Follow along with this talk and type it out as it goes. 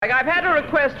I've had a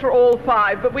request for all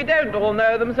five, but we don't all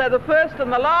know them, so the first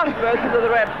and the last verses of the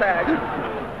Red Flag.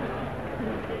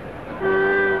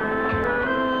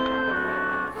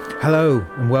 Hello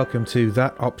and welcome to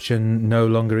That Option No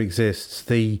Longer Exists,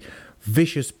 the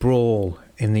vicious brawl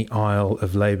in the aisle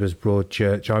of Labour's Broad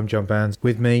Church. I'm John Barnes.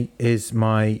 With me is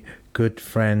my good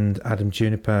friend Adam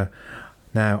Juniper.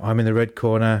 Now, I'm in the red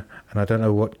corner, and I don't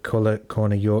know what colour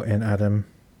corner you're in, Adam.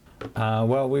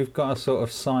 Well, we've got a sort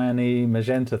of cyan-y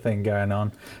magenta thing going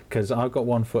on, because I've got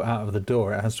 1 foot out of the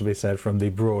door, it has to be said, from the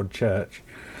Broad Church,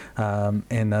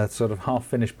 in a sort of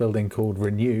half-finished building called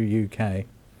Renew UK.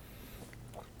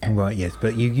 Right, yes,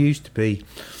 but you used to be,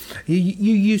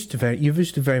 you used to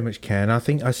very much care, and I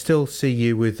think I still see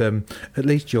you with at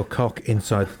least your cock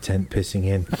inside the tent pissing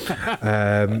in.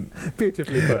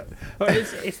 Beautifully put. Well,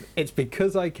 it's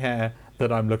because I care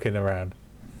that I'm looking around.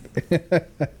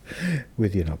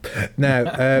 With you knob.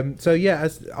 Now, so yeah,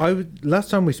 last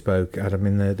time we spoke, Adam,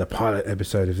 in the pilot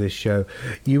episode of this show,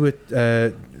 you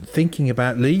were thinking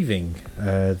about leaving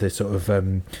the sort of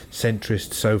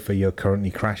centrist sofa you're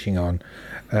currently crashing on,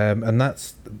 and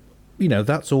that's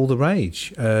all the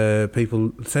rage.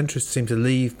 Centrists seem to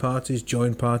leave parties,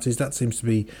 join parties. That seems to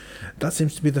be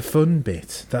the fun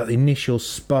bit, that initial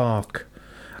spark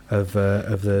of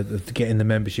getting the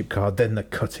membership card, then the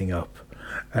cutting up.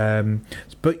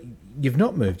 But you've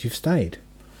not moved, you've stayed.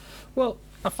 Well,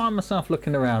 I find myself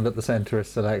looking around at the centrist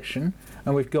selection,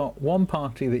 and we've got one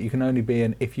party that you can only be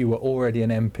in if you were already an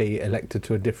MP elected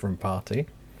to a different party.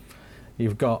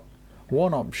 You've got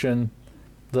one option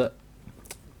that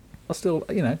are still,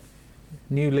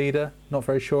 new leader, not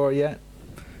very sure yet.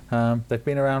 They've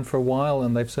been around for a while,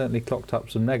 and they've certainly clocked up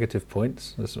some negative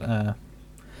points,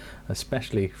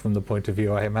 especially from the point of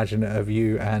view, I imagine, of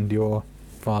you and your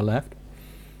far left.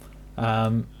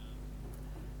 And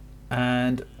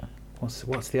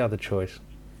what's the other choice?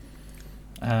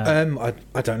 I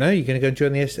don't know. You're going to go and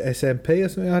join the SNP or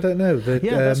something? I don't know.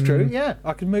 That's true. Yeah,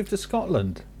 I could move to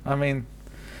Scotland. I mean,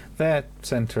 they're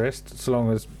centrist, as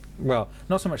long as, well,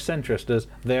 not so much centrist as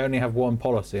they only have one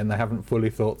policy and they haven't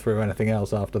fully thought through anything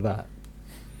else after that.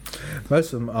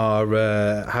 Most of them are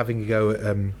having a go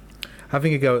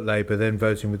at Labour, then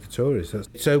voting with the Tories.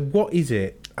 So what is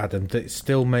it, Adam, that's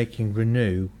still making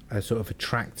Renew a sort of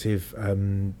attractive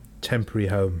temporary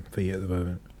home for you at the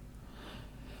moment?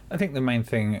 I think the main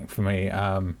thing for me,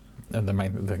 and the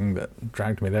main thing that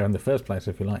dragged me there in the first place,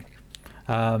 if you like,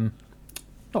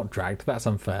 not dragged, that's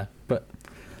unfair, but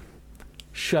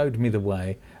showed me the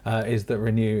way, is that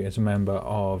Renew is a member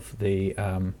of the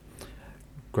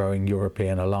growing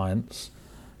European Alliance,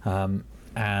 and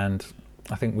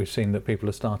I think we've seen that people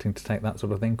are starting to take that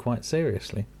sort of thing quite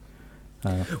seriously.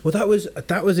 Well, that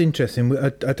was interesting. I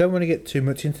don't want to get too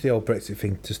much into the old Brexit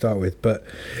thing to start with, but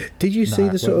did you see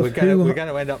the sort of we're going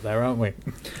to end up there, aren't we?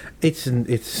 It's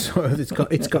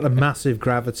got a massive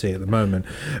gravity at the moment.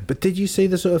 But did you see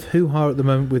the sort of hoo-ha at the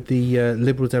moment with the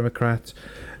Liberal Democrat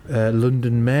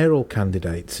London mayoral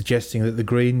candidate suggesting that the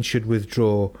Greens should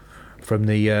withdraw from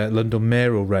the London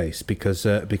mayoral race because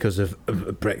of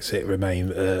Brexit, Remain,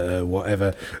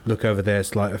 whatever? Look over there,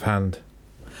 sleight of hand.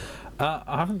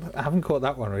 I haven't caught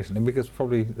that one recently, because I've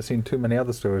probably seen too many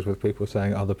other stories with people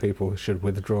saying other people should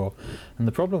withdraw. And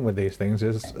the problem with these things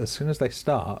is, as soon as they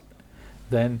start,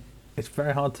 then it's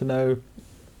very hard to know,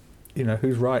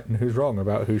 who's right and who's wrong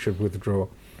about who should withdraw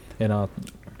in our,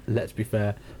 let's be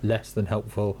fair, less than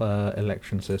helpful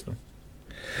election system.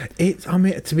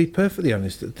 To be perfectly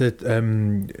honest,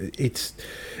 it's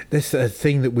this a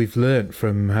thing that we've learnt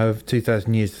from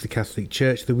 2,000 years of the Catholic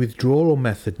Church. The withdrawal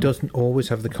method doesn't always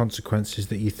have the consequences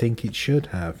that you think it should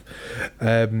have,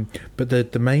 but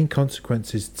the main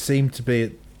consequences seem to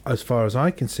be, as far as I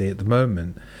can see at the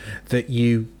moment, that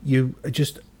you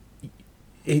just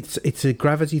it's a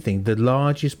gravity thing. The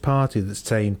largest party that's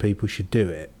saying people should do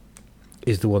it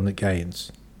is the one that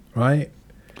gains, right?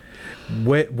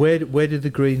 Where do the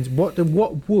Greens? What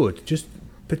would just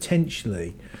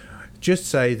potentially just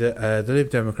say that the Lib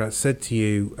Democrats said to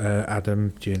you,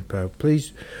 Adam Juniper,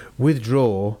 please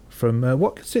withdraw from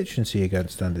what constituency are you going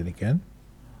to stand in again?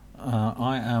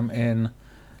 I am in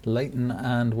Leighton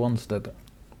and Wanstead.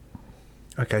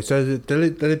 Okay, so the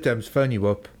Lib Dems phone you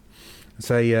up and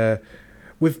say,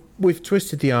 we've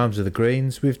twisted the arms of the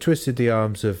Greens, we've twisted the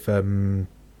arms of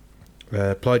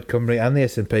Plaid Cymru and the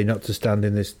SNP not to stand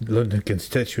in this London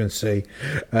constituency.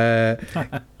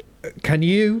 Can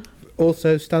you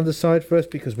also stand aside for us,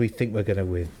 because we think we're going to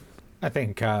win? I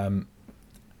think,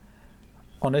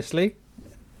 honestly,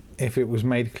 if it was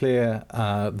made clear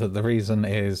that the reason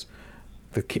is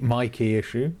my key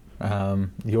issue,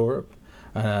 Europe,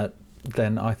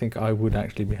 then I think I would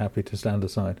actually be happy to stand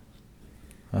aside.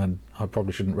 And I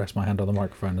probably shouldn't rest my hand on the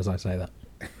microphone as I say that.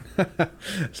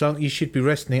 So you should be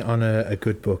resting it on a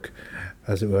good book,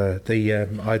 as it were. The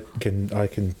I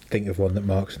can think of one that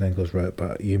Marx and Engels wrote,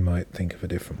 but you might think of a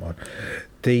different one.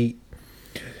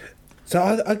 So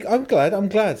I'm glad,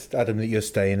 Adam, that you're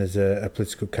staying as a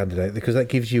political candidate, because that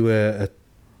gives you a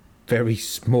very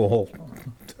small,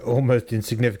 almost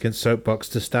insignificant soapbox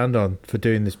to stand on for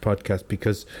doing this podcast,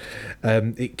 because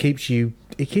it keeps you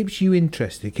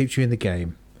interested, it keeps you in the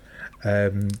game.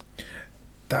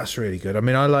 That's really good. I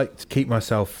mean, I like to keep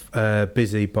myself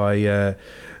busy by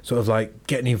sort of like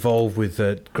getting involved with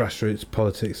grassroots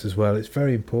politics as well. It's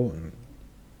very important.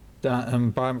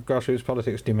 And by grassroots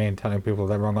politics, do you mean telling people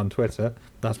they're wrong on Twitter?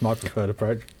 That's my preferred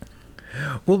approach.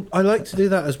 Well, I like to do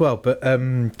that as well, but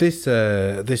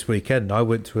this weekend I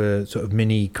went to a sort of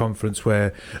mini conference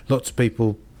where lots of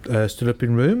people stood up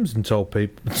in rooms and told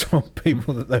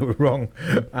people that they were wrong,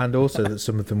 and also that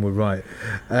some of them were right.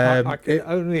 I can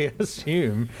only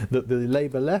assume that the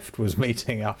Labour left was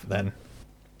meeting up then.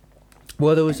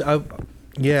 Well, there was. I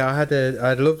had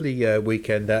a lovely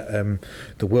weekend at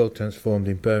the World Transformed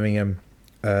in Birmingham.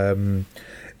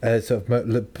 Sort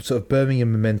of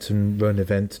Birmingham Momentum Run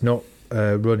event, not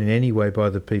run in any way by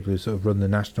the people who sort of run the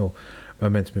national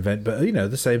Momentum event, but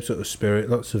the same sort of spirit.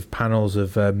 Lots of panels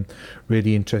of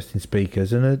really interesting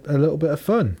speakers and a little bit of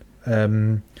fun.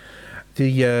 I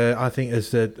think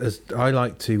as I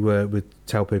like to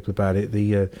tell people about it,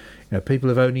 people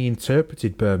have only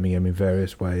interpreted Birmingham in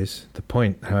various ways. The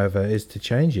point, however, is to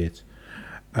change it.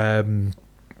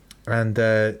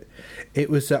 It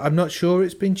was. I'm not sure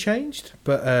it's been changed,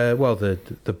 but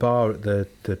the bar at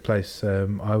the place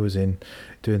I was in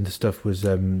doing the stuff was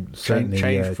certainly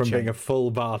changed from being a full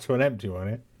bar to an empty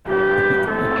one.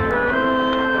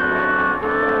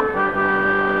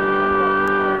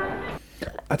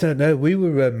 I don't know. We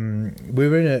were in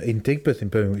Digbeth in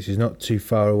Birmingham, which is not too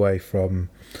far away from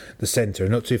the centre,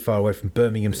 not too far away from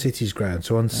Birmingham City's ground.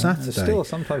 So on Saturday, it's still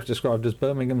sometimes described as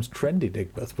Birmingham's trendy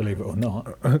Digbeth, believe it or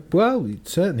not. Well, it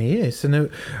certainly is. And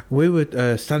we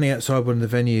were standing outside one of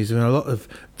the venues, and a lot of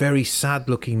very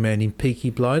sad-looking men in Peaky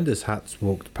Blinders hats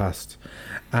walked past.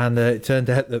 And it turned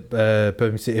out that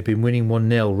Birmingham City had been winning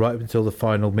 1-0 right up until the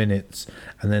final minutes,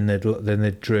 and then they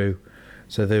drew.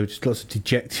 So there were just lots of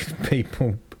dejected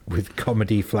people with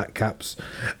comedy flat caps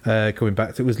coming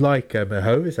back. So it was like a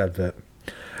Hovis advert.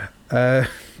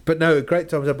 But no, great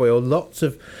times at Boyle. Lots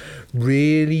of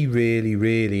really, really,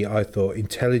 really, I thought,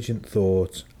 intelligent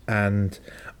thought. And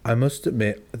I must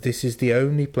admit, this is the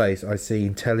only place I see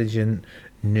intelligent,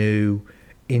 new,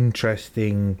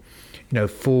 interesting,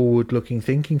 forward-looking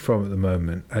thinking from at the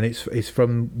moment. And it's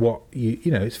from what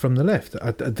it's from the left.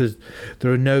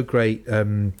 There are no great.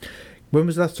 When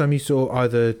was the last time you saw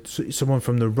either someone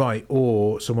from the right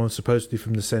or someone supposedly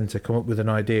from the centre come up with an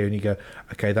idea and you go,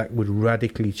 okay, that would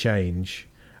radically change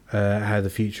how the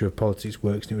future of politics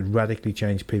works, and it would radically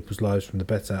change people's lives from the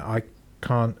better? I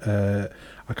can't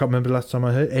remember the last time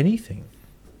I heard anything.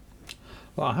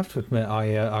 Well, I have to admit,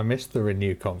 I missed the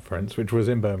Renew conference, which was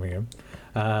in Birmingham,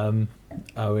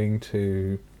 owing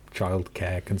to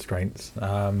childcare constraints,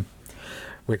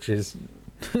 which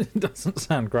doesn't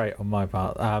sound great on my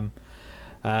part.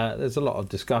 There's a lot of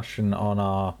discussion on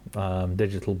our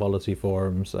digital policy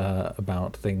forums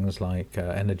about things like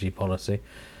energy policy,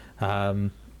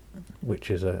 which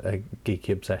is a geeky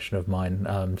obsession of mine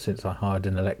since I hired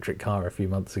an electric car a few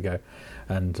months ago,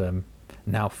 and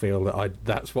now feel that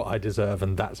that's what I deserve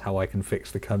and that's how I can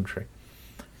fix the country.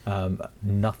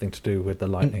 Nothing to do with the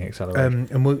lightning acceleration.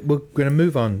 And we're going to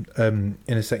move on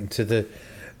in a second to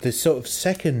the sort of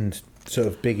second sort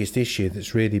of biggest issue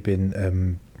that's really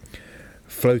been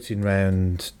floating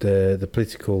around the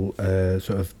political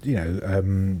sort of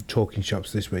talking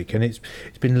shops this week, and it's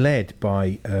been led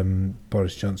by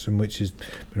Boris Johnson, which is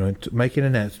making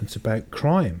announcements about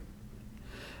crime,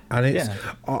 and it's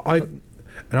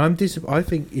I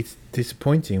think it's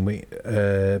disappointing.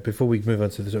 Before we move on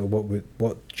to the sort of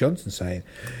what Johnson's saying,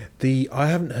 I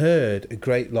haven't heard a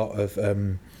great lot of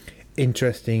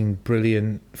interesting,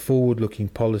 brilliant, forward-looking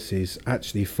policies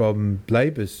actually from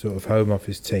Labour's sort of Home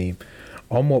Office team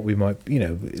on what we might be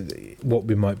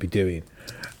doing.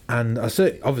 And I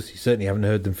certainly haven't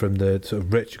heard them from the sort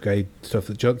of retrograde stuff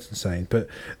that Johnson's saying. But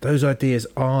those ideas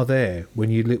are there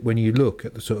when you look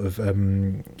at the sort of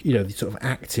the sort of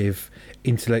active,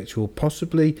 intellectual,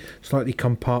 possibly slightly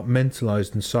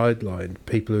compartmentalised and sidelined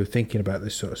people who are thinking about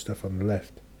this sort of stuff on the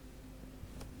left.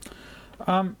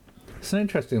 It's an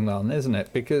interesting one, isn't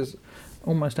it? Because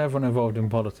almost everyone involved in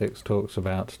politics talks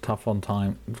about tough on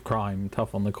crime,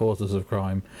 tough on the causes of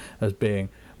crime, as being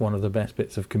one of the best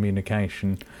bits of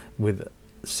communication with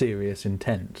serious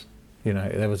intent. You know,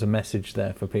 there was a message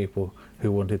there for people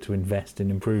who wanted to invest in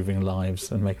improving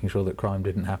lives and making sure that crime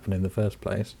didn't happen in the first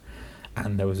place.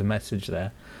 And there was a message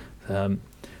there to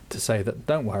say that,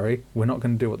 don't worry, we're not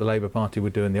going to do what the Labour Party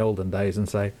would do in the olden days and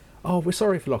say, oh, we're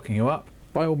sorry for locking you up.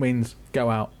 By all means,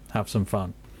 go out, have some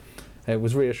fun. It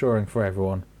was reassuring for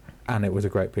everyone, and it was a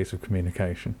great piece of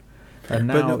communication. And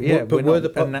now, were the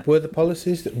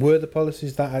policies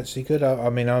that actually good?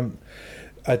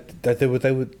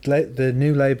 The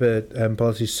new Labour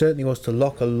policy certainly was to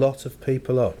lock a lot of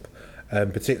people up,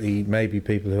 particularly maybe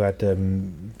people who had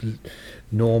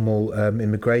normal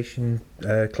immigration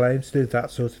claims to do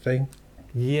that sort of thing.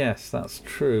 Yes, that's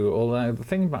true. Although the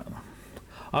thing about,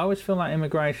 I always feel like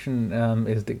immigration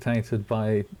is dictated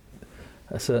by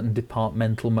a certain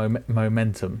departmental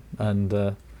momentum,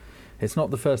 and it's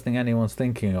not the first thing anyone's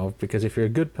thinking of, because if you're a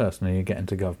good person and you get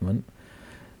into government,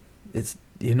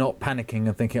 you're not panicking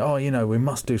and thinking, oh, you know, we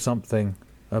must do something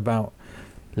about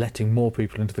letting more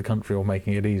people into the country or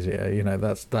making it easier. You know,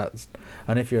 that's.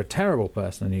 And if you're a terrible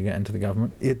person and you get into the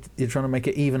government, you're trying to make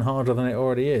it even harder than it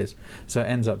already is. So it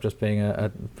ends up just being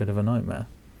a bit of a nightmare.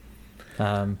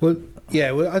 But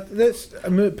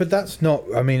that's not.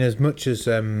 I mean, as much as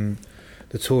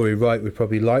the Tory right would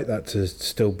probably like that to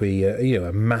still be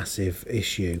a massive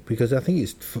issue, because I think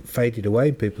it's faded away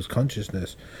in people's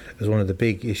consciousness as one of the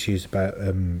big issues about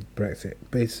Brexit.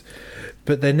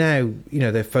 But they're now,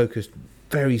 they're focused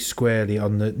very squarely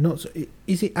on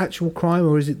is it actual crime,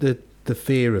 or is it the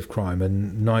fear of crime,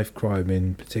 and knife crime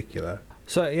in particular?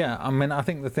 So, yeah, I mean, I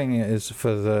think the thing is,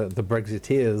 for the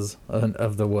Brexiteers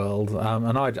of the world,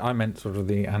 and I meant sort of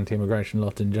the anti-immigration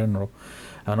lot in general,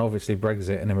 and obviously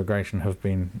Brexit and immigration have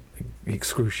been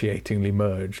excruciatingly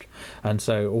merged, and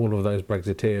so all of those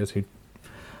Brexiteers who,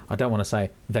 I don't want to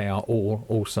say they are all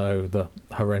also the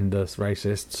horrendous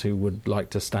racists who would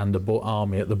like to stand an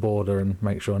army at the border and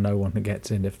make sure no one gets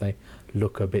in if they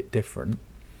look a bit different,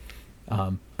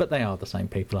 but they are the same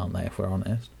people, aren't they, if we're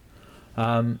honest?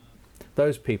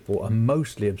 Those people are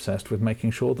mostly obsessed with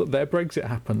making sure that their Brexit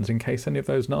happens in case any of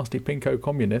those nasty pinko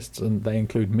communists, and they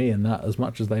include me in that as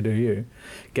much as they do you,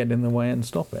 get in the way and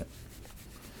stop it.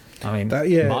 I mean,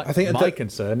 my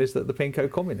concern is that the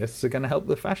pinko communists are going to help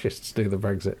the fascists do the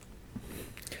Brexit.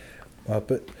 Well,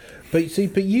 but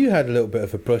you had a little bit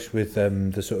of a brush with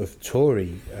the sort of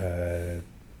Tory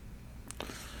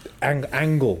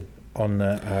angle on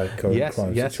our current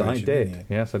crime situation.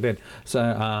 Yes, I did.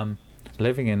 So,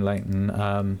 living in Leighton,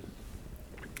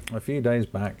 a few days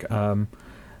back, a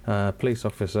police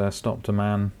officer stopped a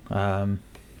man,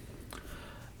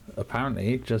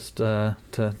 apparently just to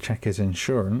check his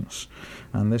insurance,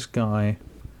 and this guy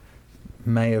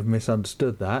may have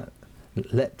misunderstood that,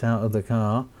 leapt out of the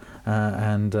car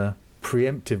and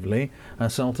preemptively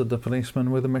assaulted the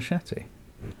policeman with a machete.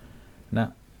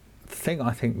 Now, the thing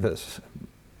I think that's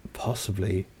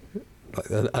possibly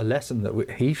a lesson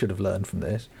that he should have learned from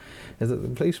this is that the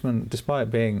policeman, despite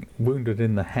being wounded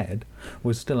in the head,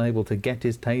 was still able to get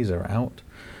his taser out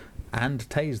and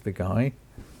tase the guy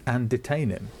and detain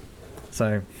him.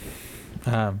 So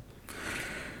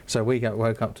we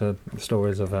woke up to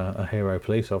stories of a hero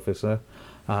police officer,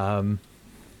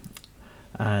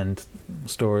 and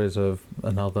stories of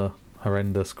another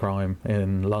horrendous crime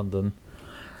in London,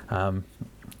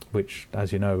 which,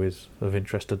 as you know, is of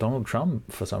interest to Donald Trump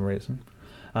for some reason.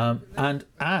 And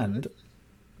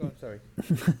Go on, sorry.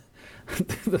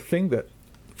 the thing that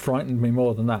frightened me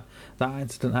more than that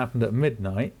incident happened at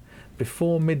midnight.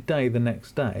 Before midday the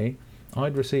next day,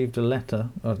 I'd received a letter,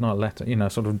 or not a letter,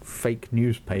 sort of fake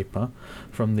newspaper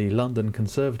from the London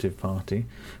Conservative Party,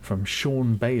 from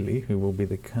Sean Bailey, who will be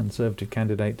the Conservative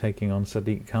candidate taking on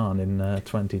Sadiq Khan in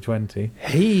 2020.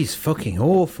 He's fucking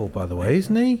awful, by the way,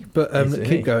 isn't he? But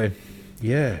keep going.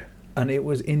 Yeah. And it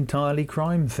was entirely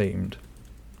crime-themed.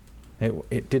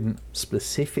 It didn't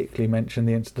specifically mention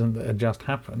the incident that had just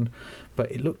happened,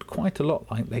 but it looked quite a lot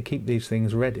like they keep these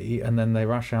things ready and then they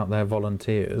rush out their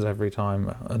volunteers every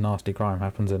time a nasty crime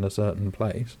happens in a certain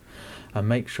place and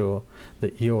make sure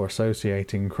that you're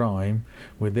associating crime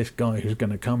with this guy who's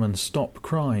going to come and stop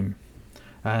crime.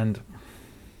 And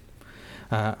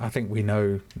I think we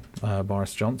know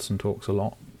Boris Johnson talks a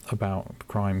lot about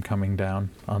crime coming down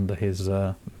under his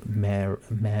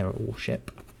mayoralship.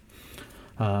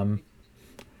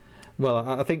 Well,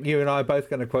 I think you and I are both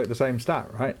going to quote the same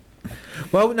stat, right?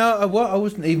 Well, no, I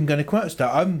wasn't even going to quote a stat.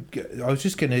 I was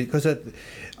just going to, because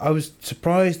I was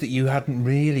surprised that you hadn't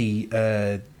really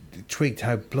twigged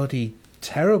how bloody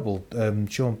terrible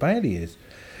Sean Bailey is.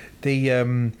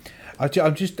 I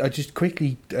just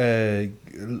quickly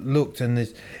looked,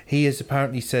 and he has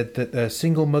apparently said that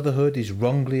single motherhood is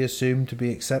wrongly assumed to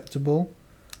be acceptable.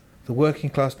 The working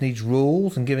class needs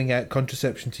rules, and giving out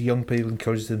contraception to young people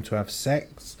encourages them to have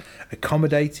sex.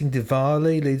 Accommodating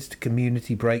Diwali leads to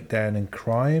community breakdown and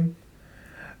crime.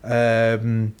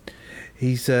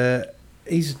 He's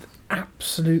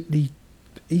absolutely,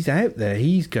 he's out there.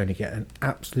 He's going to get an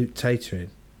absolute tatering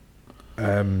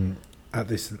at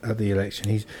the election.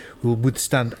 He will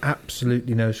withstand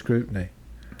absolutely no scrutiny.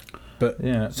 But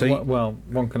yeah, so well,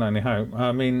 one can only hope.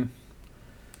 I mean,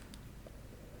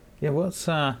 yeah, what's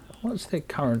the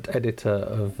current editor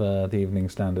of the Evening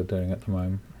Standard doing at the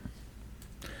moment?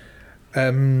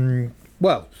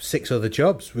 Well, 6 other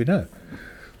jobs, we know.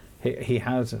 He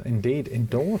has indeed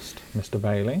endorsed Mr.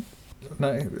 Bailey.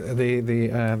 No,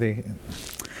 the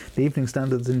Evening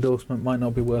Standard's endorsement might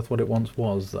not be worth what it once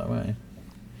was, though, eh?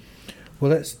 Well,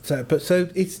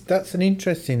 that's an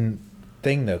interesting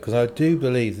thing, though, because I do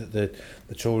believe that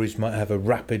the Tories might have a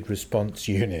rapid response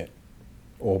unit,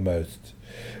 almost,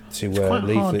 to it's quite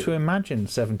leave hard it. to imagine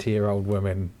 70-year-old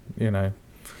women,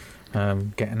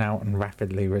 getting out and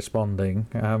rapidly responding.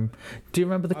 Do you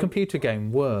remember the computer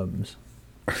game Worms?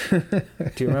 Do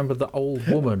you remember the old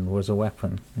woman was a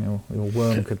weapon? Your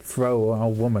worm could throw an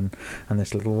old woman, and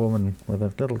this little woman with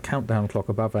a little countdown clock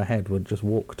above her head would just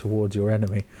walk towards your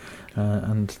enemy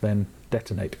and then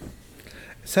detonate.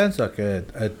 It sounds like a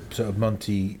sort of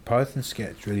Monty Python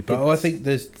sketch, really. But I think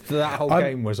that whole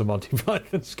game was a Monty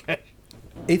Python sketch.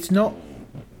 It's not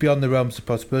beyond the realms of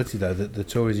possibility, though, that the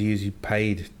Tories are usually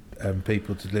paid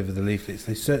people to deliver the leaflets.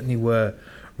 They certainly were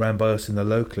ran by us in the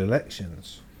local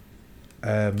elections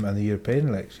and the European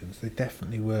elections. They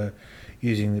definitely were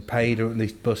using the paid or at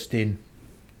least bust-in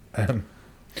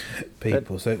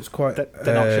people. So it's quite.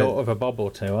 They're not short of a bob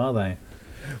or two, are they?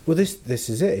 Well, this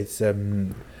is it. It's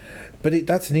but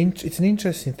it's an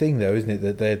interesting thing, though, isn't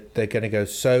it? That they're going to go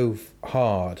so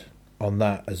hard on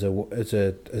that as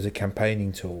a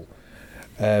campaigning tool.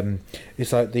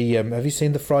 It's like the have you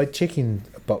seen the fried chicken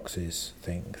boxes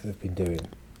thing they've been doing?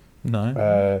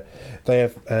 No. They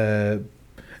have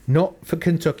not for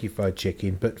Kentucky Fried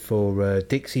Chicken, but for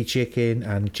Dixie Chicken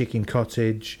and Chicken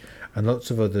Cottage and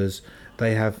lots of others.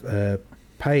 They have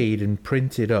paid and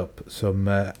printed up some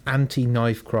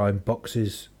anti-knife crime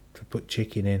boxes to put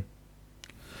chicken in.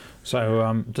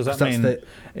 So does that mean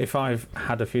if I've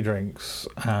had a few drinks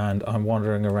and I'm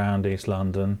wandering around East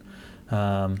London,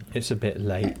 it's a bit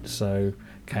late, so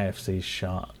KFC's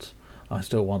shut, I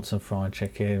still want some fried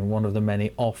chicken, one of the many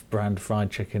off-brand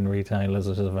fried chicken retailers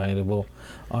is available,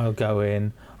 I'll go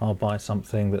in, I'll buy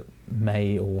something that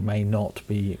may or may not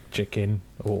be chicken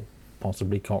or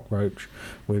possibly cockroach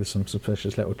with some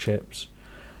suspicious little chips,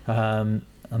 and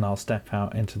I'll step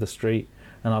out into the street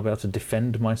and I'll be able to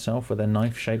defend myself with a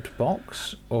knife-shaped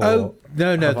box? Or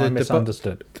no, have I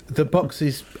misunderstood? The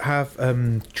boxes have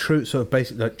true, sort of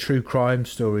basically like true crime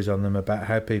stories on them about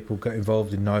how people got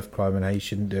involved in knife crime and how you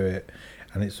shouldn't do it,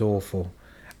 and it's awful.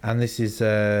 And this is,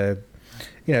 it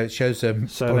shows them.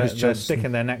 So they're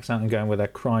sticking their necks out and going with their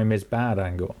crime is bad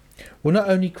angle. Well, not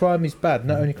only crime is bad,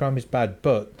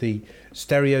 but the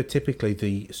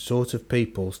sort of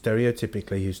people who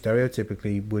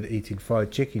stereotypically would eat in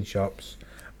fried chicken shops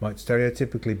might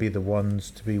stereotypically be the ones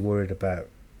to be worried about.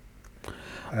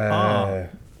 I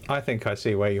think I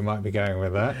see where you might be going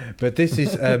with that. But this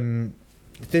is,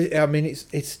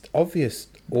 it's obvious,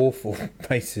 awful,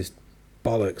 racist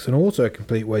bollocks, and also a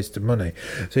complete waste of money.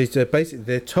 So it's basically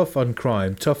they're tough on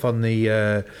crime, tough on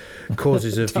the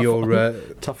causes of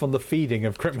tough on the feeding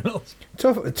of criminals.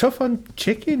 Tough on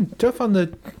chicken, tough on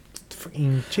the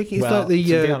fucking chicken. It's well, like the,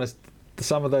 to be honest,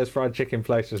 some of those fried chicken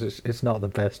places, it's not the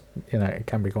best. It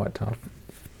can be quite tough.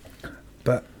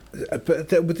 But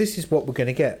this is what we're going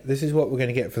to get. This is what we're going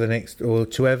to get for the next, or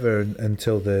to ever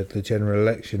until the general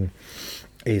election.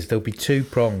 Is there'll be 2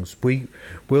 prongs. We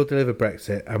will deliver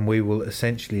Brexit, and we will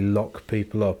essentially lock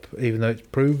people up, even though it's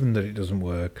proven that it doesn't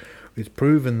work. It's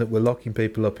proven that we're locking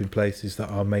people up in places that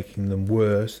are making them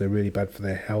worse. They're really bad for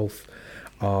their health,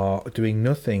 are doing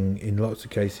nothing in lots of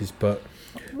cases but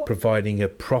providing a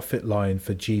profit line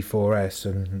for G4S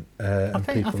and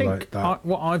people like that.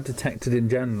 What I've detected in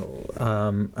general,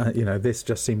 this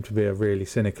just seemed to be a really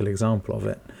cynical example of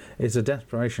it, is a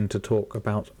desperation to talk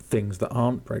about things that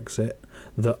aren't Brexit,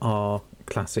 that are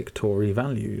classic Tory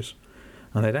values.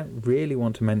 And they don't really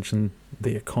want to mention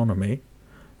the economy,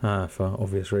 for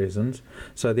obvious reasons.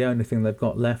 So the only thing they've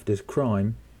got left is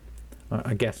crime,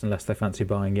 I guess, unless they fancy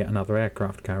buying yet another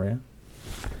aircraft carrier.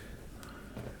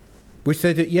 Which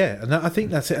they do, yeah, and I think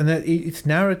that's it. And it's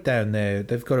narrowed down there.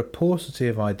 They've got a paucity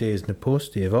of ideas and a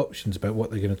paucity of options about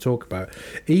what they're going to talk about.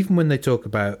 Even when they talk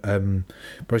about,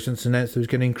 Boris Johnson announced they was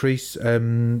going to increase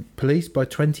police by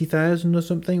 20,000 or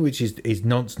something, which is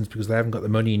nonsense because they haven't got the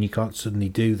money and you can't suddenly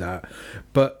do that.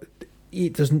 But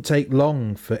it doesn't take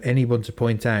long for anyone to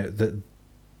point out that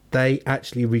they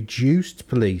actually reduced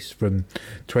police from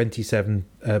 27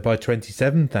 by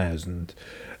 27,000.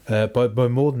 By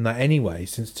more than that anyway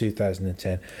since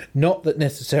 2010. Not that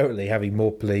necessarily having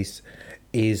more police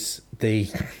is the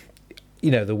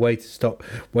the way to stop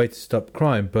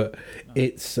crime, but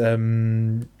it's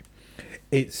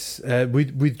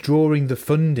withdrawing the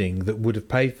funding that would have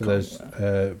paid for those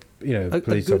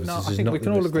police officers. I think we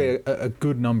can all agree a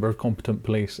good number of competent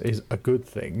police is a good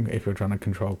thing if you're trying to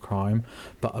control crime,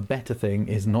 but a better thing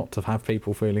is not to have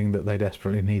people feeling that they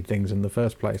desperately need things in the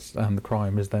first place and the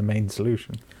crime is their main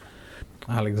solution.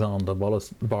 Alexander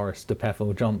Boris de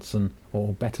Pethel Johnson,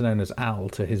 or better known as Al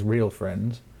to his real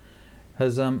friends,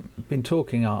 has been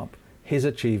talking up his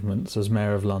achievements as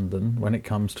Mayor of London when it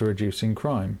comes to reducing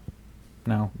crime.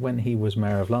 Now, when he was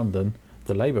Mayor of London,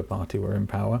 the Labour Party were in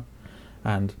power,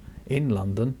 and in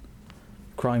London,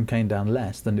 crime came down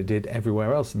less than it did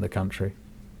everywhere else in the country.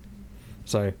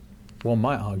 So, one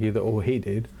might argue that all he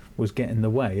did was get in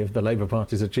the way of the Labour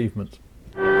Party's achievements.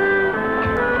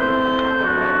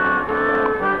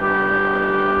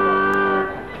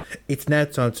 It's now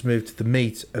time to move to the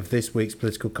meat of this week's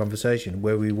political conversation,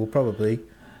 where we will probably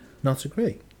not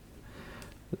agree.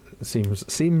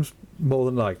 Seems more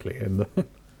than likely.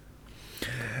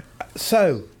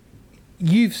 So,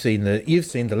 you've seen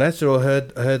the letter or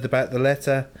heard about the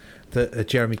letter that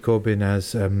Jeremy Corbyn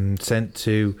has sent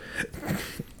to,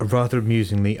 rather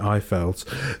amusingly, I felt,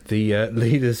 the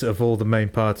leaders of all the main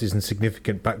parties and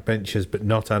significant backbenchers, but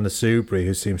not Anna Soubry,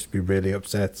 who seems to be really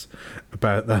upset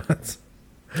about that.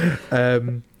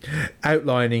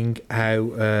 Outlining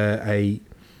how a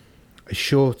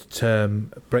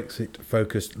short-term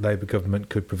Brexit-focused Labour government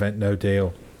could prevent no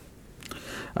deal.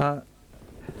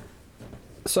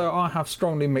 So I have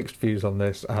strongly mixed views on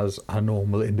this as a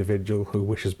normal individual who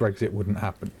wishes Brexit wouldn't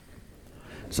happen.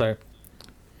 So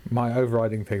my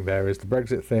overriding thing there is the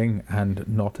Brexit thing and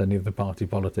not any of the party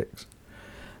politics.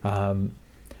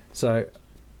 So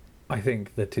I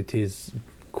think that it is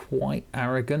quite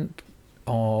arrogant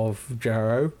of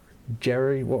Jerry,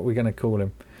 what are we going to call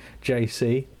him?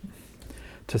 JC,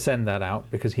 to send that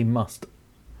out, because he must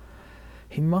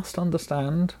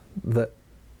understand that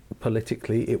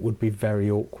politically it would be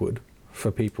very awkward for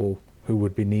people who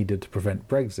would be needed to prevent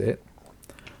Brexit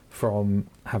from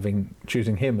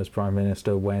choosing him as Prime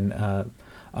Minister when a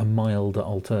milder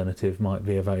alternative might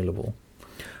be available.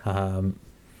 Well,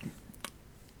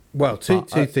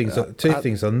 two things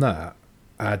on that.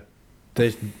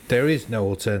 There is no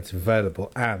alternative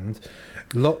available, and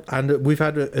we've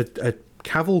had a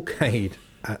cavalcade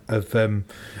of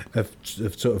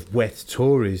sort of wet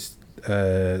Tories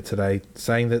today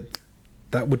saying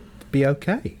that would be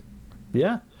okay.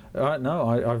 Yeah, no,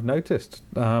 I've noticed.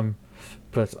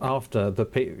 But after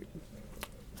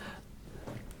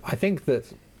I think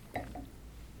that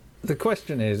the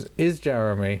question is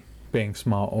Jeremy being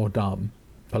smart or dumb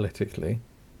politically?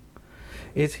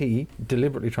 Is he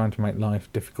deliberately trying to make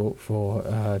life difficult for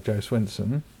Jo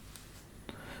Swinson?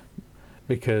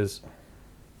 Because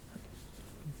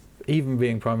even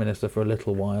being Prime Minister for a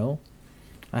little while,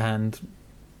 and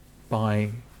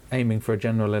by aiming for a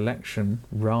general election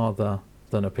rather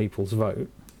than a people's vote,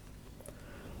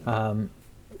 in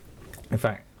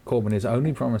fact, Corbyn is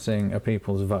only promising a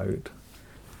people's vote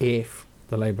if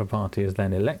the Labour Party is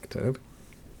then elected,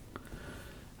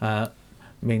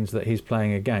 means that he's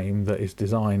playing a game that is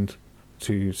designed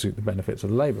to suit the benefits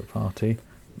of the Labour Party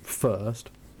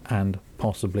first and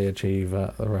possibly achieve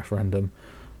a referendum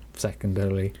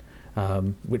secondarily,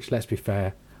 which, let's be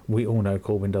fair, we all know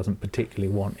Corbyn doesn't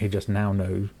particularly want. He just now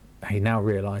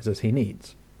realises he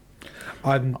needs.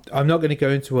 I'm not going to go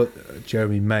into what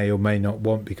Jeremy may or may not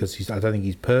want, because I don't think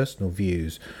his personal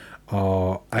views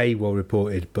are A, well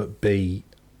reported, but B,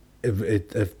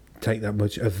 take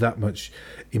that much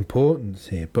importance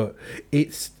here. But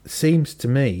it seems to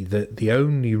me that the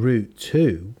only route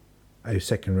to a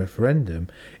second referendum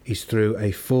is through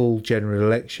a full general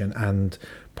election and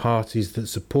parties that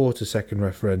support a second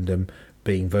referendum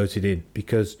being voted in,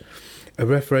 because a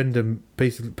referendum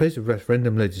piece of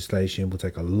referendum legislation will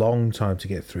take a long time to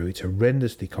get through. It's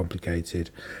horrendously complicated.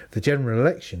 The general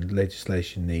election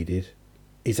legislation needed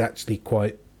is actually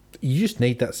you just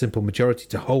need that simple majority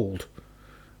to hold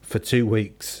for 2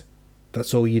 weeks.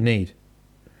 That's all you need.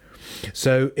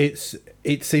 So it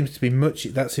seems to be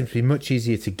much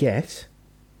easier to get.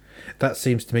 That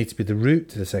seems to me to be the route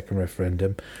to the second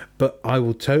referendum. But I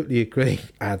will totally agree,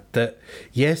 Ad, that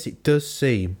yes, it does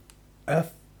seem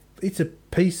it's a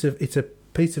piece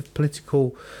of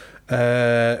political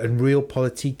and real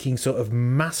politicking sort of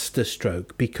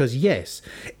masterstroke, because yes,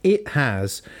 it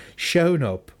has shown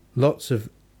up lots of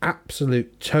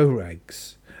absolute toe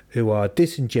rags who are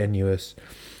disingenuous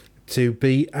to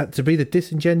be the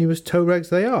disingenuous toe rags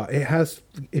they are.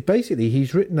 Basically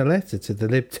he's written a letter to the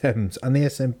Lib Dems and the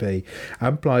SNP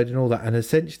and Plaid and all that, and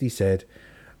essentially said,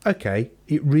 okay,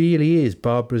 it really is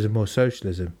barbarism or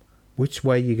socialism. Which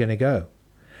way are you going to go?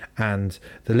 And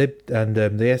the the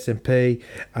SNP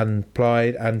and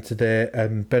Plaid, and to their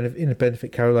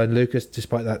benefit Caroline Lucas,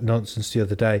 despite that nonsense the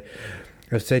other day,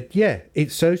 have said, yeah,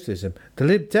 it's socialism. The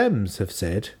Lib Dems have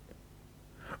said,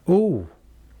 oh,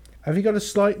 have you got a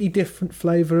slightly different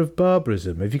flavour of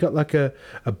barbarism? Have you got like a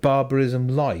barbarism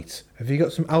light? Have you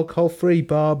got some alcohol-free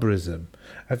barbarism?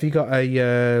 Have you got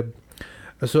a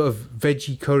sort of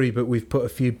veggie curry, but we've put a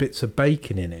few bits of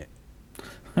bacon in it?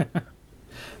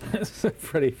 That's a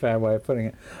pretty fair way of putting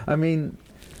it. I mean,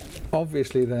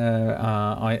 obviously,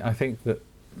 I think that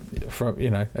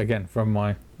from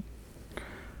my,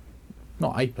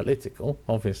 not apolitical,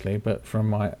 obviously, but from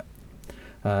my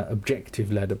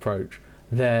objective-led approach,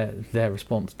 their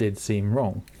response did seem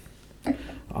wrong.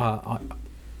 I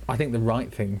think the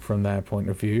right thing from their point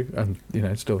of view, and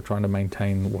still trying to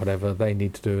maintain whatever they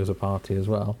need to do as a party as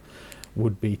well,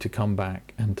 would be to come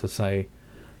back and to say,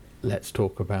 let's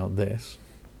talk about this.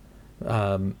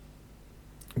 But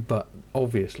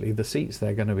obviously the seats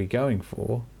they're going to be going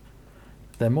for,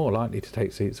 they're more likely to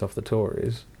take seats off the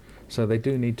Tories, so they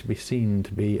do need to be seen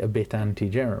to be a bit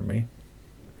anti-Jeremy,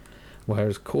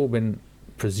 whereas Corbyn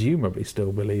presumably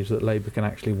still believes that Labour can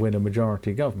actually win a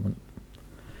majority government,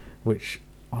 which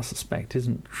I suspect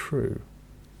isn't true.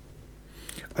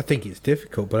 I think it's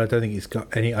difficult, but I don't think it's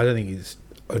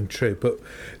untrue, but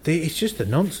it's just the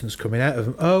nonsense coming out of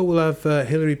them. Oh, we'll have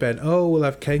Hilary Benn. Oh, we'll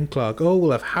have Ken Clarke. Oh,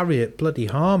 we'll have Harriet bloody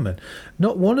Harman.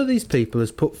 Not one of these people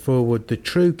has put forward the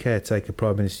true caretaker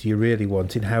prime minister you really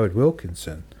want in Howard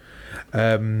Wilkinson.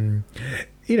 He'll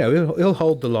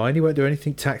hold the line. He won't do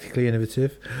anything tactically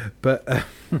innovative, but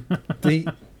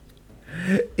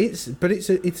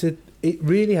it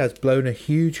really has blown a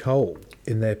huge hole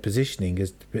in their positioning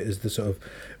as the sort of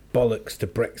bollocks to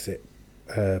Brexit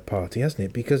party, hasn't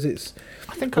it? Because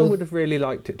I would have really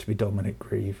liked it to be Dominic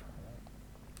Grieve.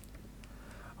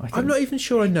 I'm not even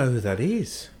sure I know who that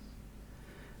is.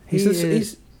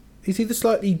 Is he the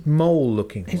slightly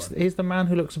mole-looking one? He's the man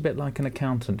who looks a bit like an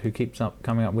accountant who keeps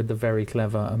coming up with the very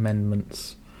clever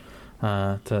amendments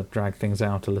to drag things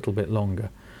out a little bit longer.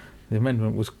 The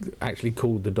amendment was actually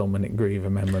called the Dominic Grieve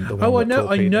Amendment. I know.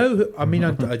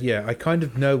 I kind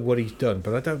of know what he's done,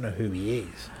 but I don't know who he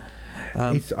is.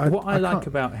 What I like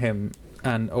about him,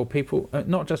 or people,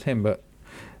 not just him, but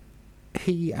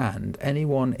he and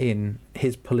anyone in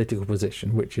his political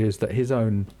position, which is that his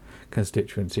own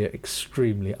constituency are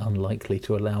extremely unlikely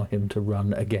to allow him to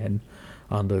run again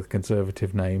under the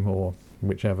Conservative name or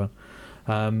whichever.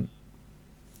 In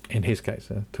his case,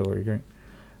 a Tory Green.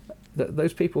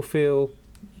 Those people feel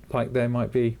like they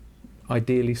might be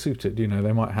ideally suited. They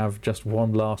might have just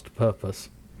one last purpose.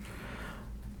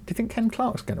 Do you think Ken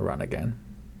Clarke's going to run again?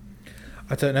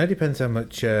 I don't know. Depends how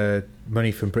much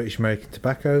money from British American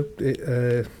Tobacco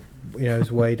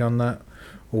is weighed on that,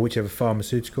 or whichever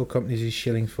pharmaceutical companies he's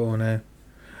shilling for now.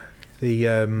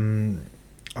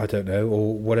 I don't know,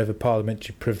 or whatever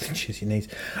parliamentary privileges he needs.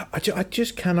 I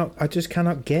just cannot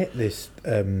get this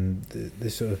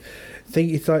this sort of thing.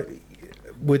 It's like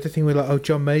with the thing we're like, oh,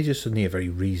 John Major's suddenly a very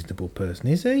reasonable person,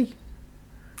 is he?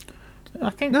 I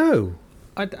think no.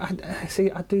 I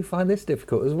do find this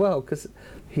difficult as well, because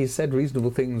he's said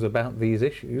reasonable things about these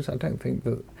issues. I don't think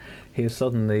that he is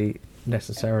suddenly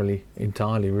necessarily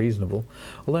entirely reasonable,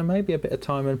 although maybe a bit of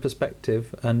time and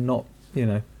perspective and not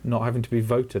having to be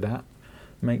voted at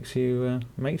makes you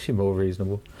more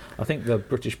reasonable. I think the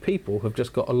British people have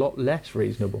just got a lot less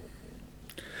reasonable.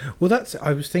 Well,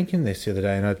 I was thinking this the other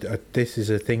day, and this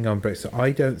is a thing on Brexit.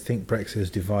 I don't think Brexit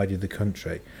has divided the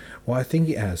country. What I think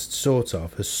it has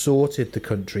sorted the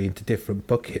country into different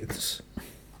buckets.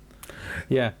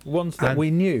 Yeah, ones that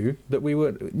we knew that we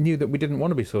didn't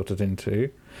want to be sorted into.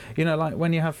 Like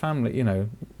when you have family,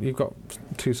 you've got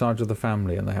two sides of the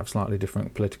family and they have slightly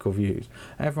different political views.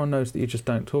 Everyone knows that you just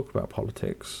don't talk about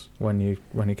politics when you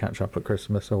catch up at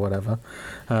Christmas or whatever,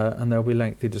 and there'll be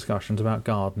lengthy discussions about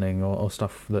gardening or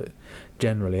stuff that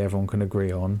generally everyone can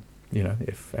agree on.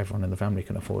 If everyone in the family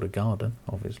can afford a garden,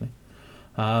 obviously.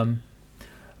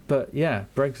 But yeah,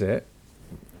 Brexit,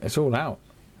 it's all out,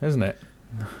 isn't it?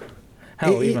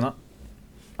 Hell,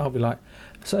 I'll be like,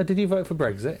 so did you vote for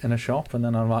Brexit in a shop? And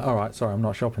then I'm like, all right, sorry, I'm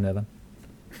not shopping there then.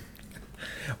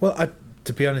 Well,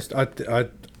 to be honest,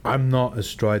 I'm not as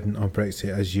strident on Brexit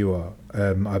as you are.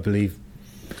 I believe,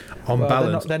 on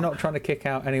balance, they're not trying to kick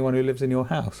out anyone who lives in your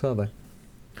house, are they?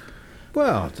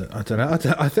 Well, I don't know.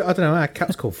 I don't know. Our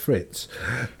cat's called Fritz,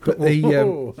 but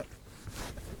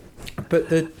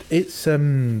it's I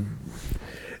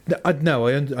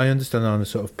understand on a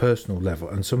sort of personal level,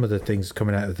 and some of the things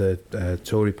coming out of the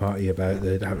Tory party about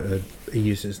the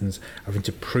EU citizens having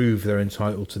to prove they're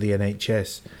entitled to the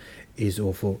NHS is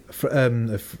awful.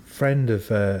 A friend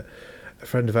of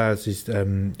ours is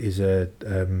a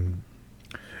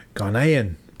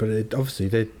Ghanaian, but obviously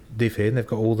they live here and they've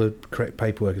got all the correct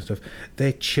paperwork and stuff.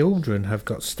 Their children have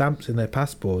got stamps in their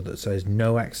passport that says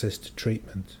no access to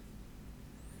treatment.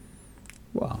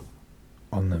 Wow.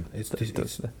 On them,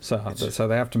 so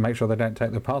they have to make sure they don't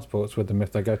take their passports with them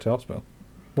if they go to hospital.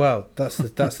 Well, that's the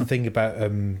thing about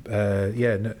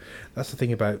that's the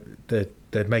thing about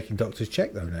they're making doctors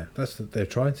check though now. They're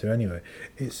trying to anyway.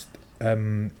 It's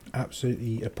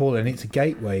absolutely appalling. It's a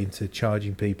gateway into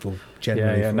charging people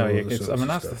generally.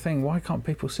 That's the thing. Why can't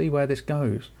people see where this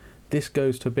goes? This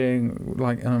goes to being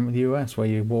like the US, where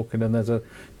you walk in and there's a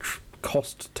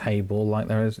cost table, like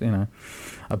there is,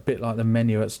 a bit like the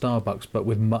menu at Starbucks, but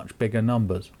with much bigger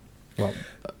numbers. Well,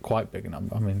 quite bigger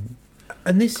number. I mean,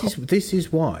 and this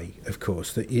is why, of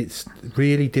course, that it's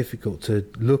really difficult to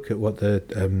look at what the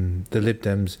Lib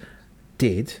Dems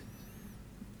did.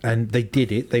 And they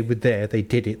did it. They were there. They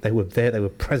did it. They were there. They were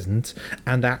present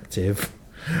and active.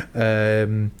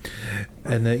 They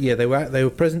were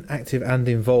present, active, and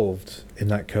involved in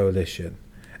that coalition.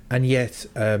 And yet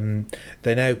they're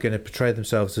now going to portray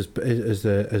themselves as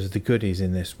the goodies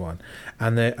in this one.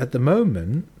 And at the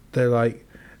moment they're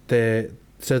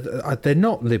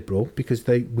not liberal because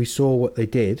we saw what they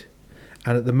did.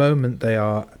 And at the moment they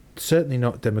are certainly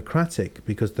not democratic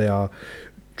because they are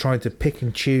trying to pick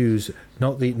and choose,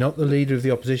 not the leader of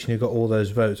the opposition who got all those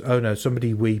votes. Oh no,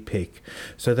 somebody we pick.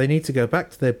 So they need to go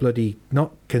back to their bloody,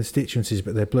 not constituencies,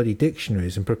 but their bloody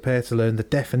dictionaries and prepare to learn the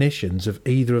definitions of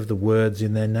either of the words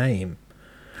in their name.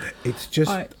 It's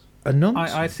just a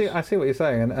nonsense. I see what you're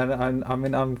saying, and I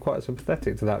mean I'm quite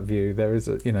sympathetic to that view. There is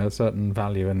a certain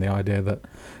value in the idea that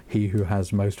he who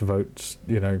has most votes,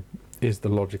 is the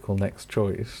logical next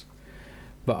choice.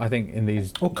 But I think in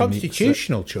these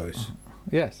constitutional choice.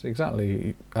 Yes,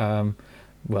 exactly.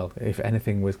 Well, if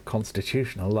anything was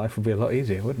constitutional, life would be a lot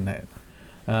easier, wouldn't it?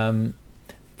 But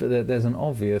there's an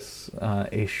obvious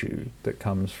issue that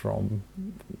comes from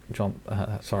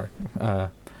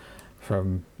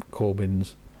from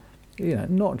Corbyn's,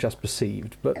 not just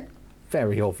perceived, but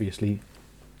very obviously,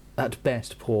 at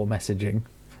best, poor messaging,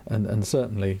 and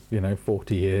certainly,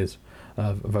 40 years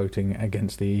of voting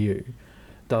against the EU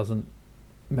doesn't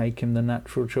make him the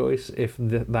natural choice if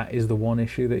that is the one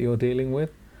issue that you're dealing with,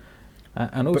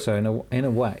 and also in a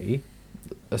way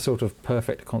a sort of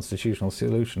perfect constitutional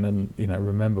solution, and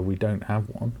remember we don't have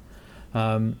one,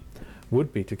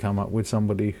 would be to come up with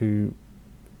somebody who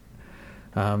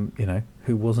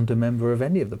who wasn't a member of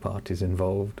any of the parties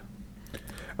involved.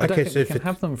 I don't think we can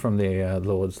have them from the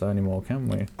Lords though anymore, can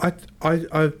we? I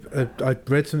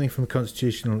read something from a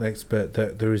constitutional expert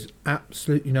that there is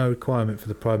absolutely no requirement for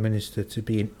the Prime Minister to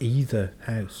be in either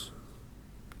house.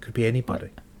 Could be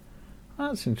anybody.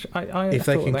 That's interesting. If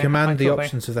they can command the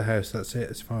options of the house, that's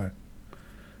it. It's fine.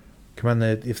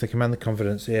 If they command the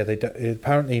confidence, they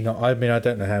apparently not. I mean, I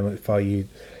don't know how far you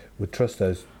would trust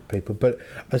those people, but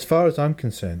as far as I'm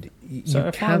concerned,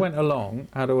 I went along,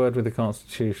 had a word with the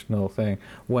constitutional thing,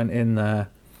 went in there,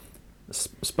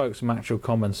 spoke some actual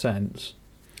common sense,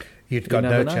 you'd got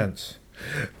no chance.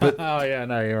 But,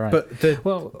 you're right. But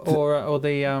or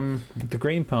the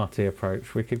Green Party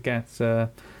approach, we could get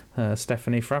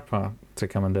Stephanie Frappart to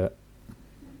come and do it.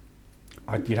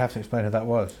 You'd have to explain who that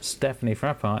was. Stephanie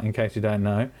Frappart, in case you don't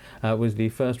know, was the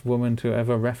first woman to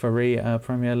ever referee a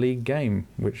Premier League game,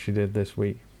 which she did this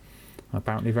week.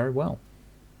 Apparently very well.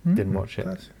 Didn't watch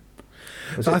it.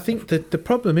 I think that the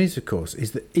problem is, of course,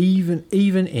 is that even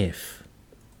if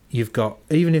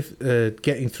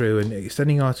getting through and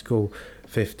extending Article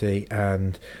 50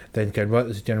 and then going right,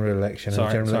 there's a general election.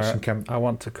 I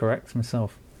want to correct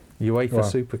myself. UEFA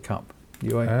Super Cup.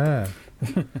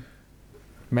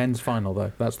 Men's final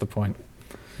though. That's the point.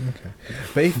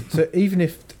 Okay, but even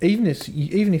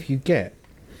if you get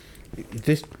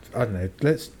this,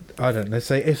 let's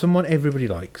say if someone everybody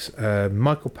likes,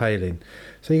 Michael Palin,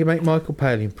 so you can make Michael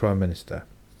Palin Prime Minister.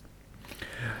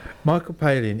 Michael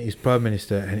Palin is Prime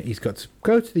Minister, and he's got to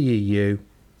go to the EU,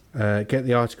 get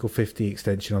the Article 50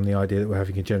 extension on the idea that we're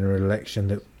having a general election,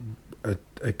 that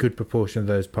a good proportion of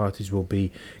those parties will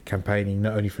be campaigning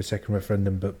not only for a second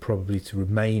referendum, but probably to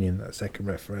remain in that second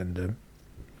referendum,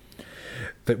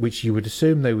 that which you would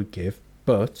assume they would give.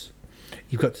 But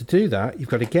you've got to do that. You've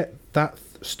got to get that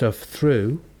stuff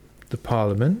through the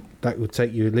Parliament. That would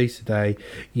take you at least a day.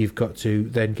 You've got to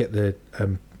then get the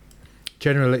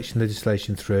general election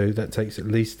legislation through. That takes at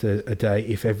least a day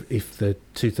if the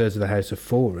 2/3 of the House are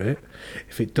for it.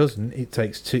 If it doesn't, it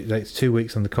takes 2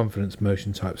 weeks on the confidence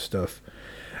motion type stuff.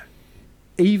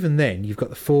 Even then, you've got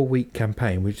the 4-week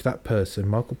campaign, which that person,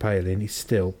 Michael Palin, is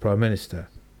still Prime Minister.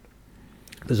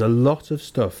 There's a lot of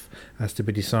stuff has to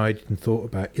be decided and thought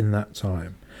about in that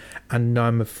time. And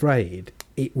I'm afraid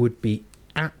it would be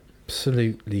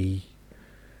absolutely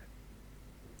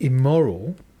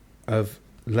immoral of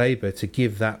Labour to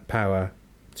give that power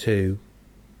to,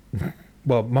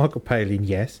 well, Michael Palin,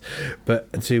 yes,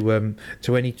 but to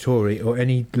any Tory or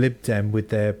any Lib Dem with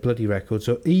their bloody records,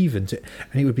 or even to,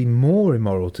 and it would be more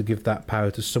immoral to give that power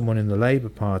to someone in the Labour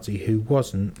Party who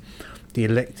wasn't the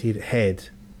elected head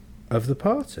of the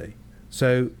party.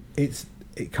 So it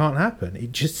can't happen.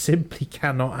 It just simply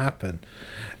cannot happen.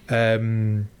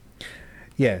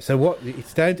 Yeah. So what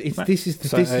it's down. This is the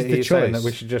choice. Saying that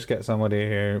we should just get somebody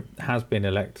who has been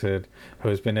elected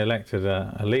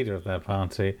a leader of their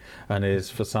party, and is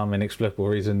for some inexplicable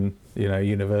reason,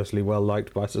 universally well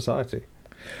liked by society,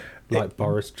 like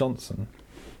Boris Johnson,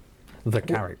 the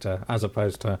character, as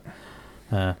opposed to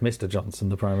Mr. Johnson,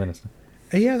 the Prime Minister.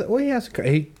 Yeah, well, he has.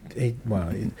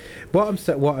 What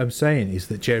I'm saying is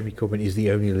that Jeremy Corbyn is the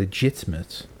only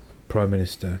legitimate Prime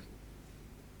Minister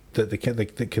that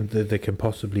there can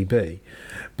possibly be,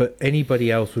 but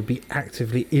anybody else would be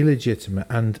actively illegitimate.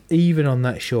 And even on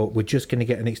that short, we're just going to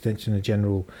get an extension of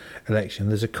general election.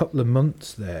 There's a couple of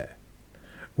months there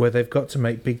where they've got to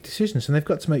make big decisions, and they've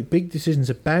got to make big decisions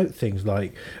about things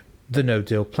like the No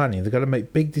Deal planning. They've got to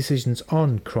make big decisions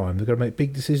on crime. They've got to make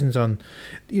big decisions on,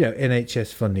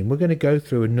 NHS funding. We're going to go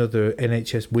through another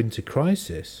NHS winter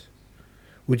crisis.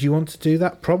 Would you want to do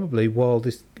that? Probably while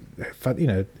this,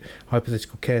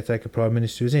 hypothetical caretaker Prime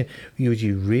Minister is in. Would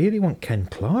you really want Ken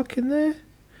Clarke in there?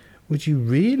 Would you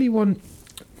really want,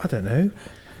 I don't know.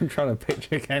 I'm trying to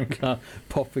picture Ken Clarke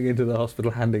popping into the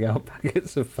hospital handing out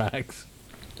packets of fags.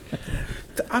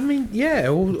 I mean, yeah,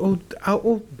 or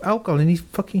alcohol in his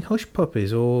fucking hush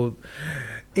puppies, or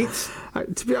it's.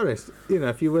 To be honest,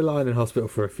 if you were lying in hospital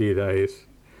for a few days,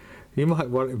 you might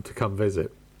want him to come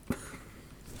visit.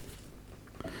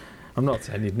 I'm not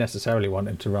saying you'd necessarily want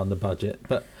him to run the budget,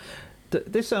 but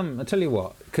this I tell you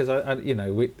what, because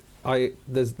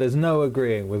there's no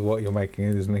agreeing with what you're making.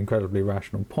 It is an incredibly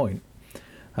rational point,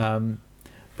 but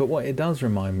what it does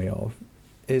remind me of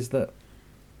is that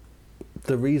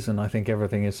the reason I think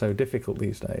everything is so difficult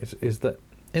these days is that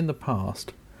in the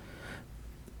past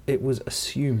it was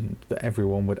assumed that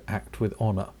everyone would act with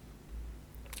honour.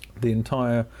 The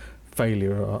entire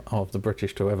failure of the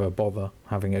British to ever bother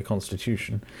having a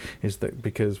constitution is that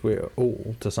because we're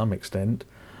all, to some extent,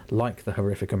 like the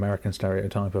horrific American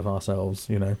stereotype of ourselves,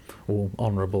 all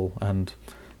honourable and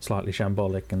slightly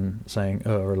shambolic and saying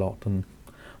a lot and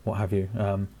what have you,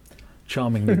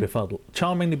 charmingly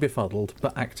befuddled,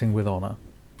 but acting with honour.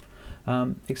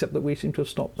 Except that we seem to have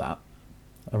stopped that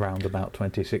around about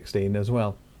 2016 as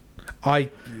well. I'd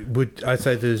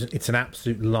say it's an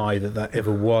absolute lie that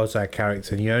ever was our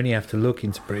character, and you only have to look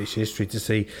into British history to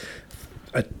see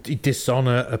a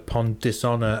dishonour upon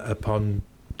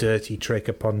dirty trick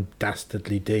upon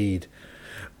dastardly deed.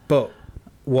 But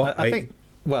what I think.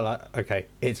 Well, okay,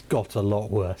 it's got a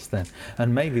lot worse then,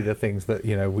 and maybe the things that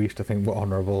we used to think were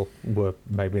honourable were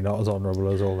maybe not as honourable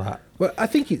as all that. Well, I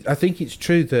think it's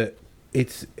true that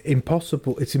it's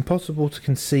impossible to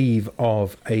conceive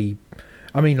of a.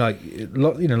 I mean,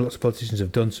 lots of politicians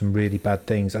have done some really bad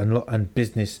things, and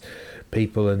business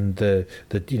people and the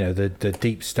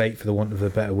deep state, for the want of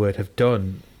a better word, have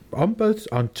done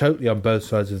totally on both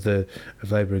sides of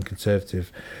Labour and Conservative,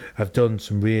 have done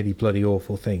some really bloody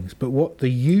awful things. But what they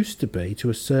used to be, to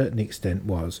a certain extent,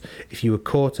 was if you were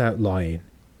caught out lying,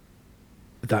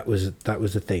 that was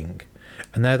a thing.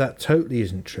 And now that totally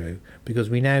isn't true, because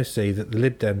we now see that the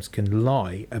Lib Dems can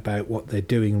lie about what they're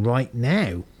doing right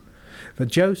now. But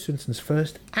Joe Swinton's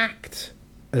first act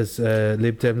as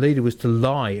Lib Dem leader was to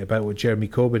lie about what Jeremy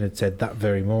Corbyn had said that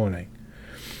very morning.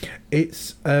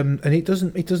 It's and it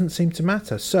doesn't seem to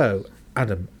matter. So,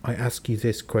 Adam, I ask you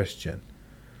this question: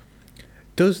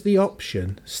 does the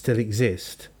option still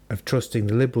exist of trusting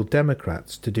the Liberal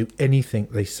Democrats to do anything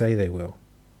they say they will?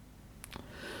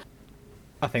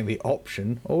 I think the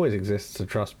option always exists to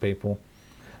trust people,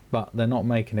 but they're not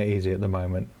making it easy at the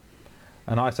moment.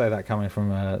 And I say that coming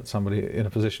from somebody in a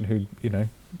position who,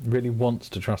 really wants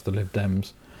to trust the Lib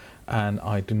Dems. And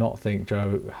I do not think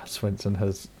Jo Swinson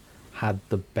has had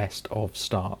the best of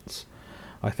starts.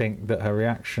 I think that her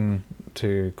reaction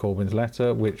to Corbyn's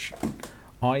letter, which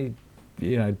I,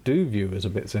 do view as a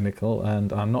bit cynical,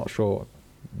 and I'm not sure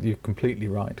you're completely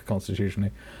right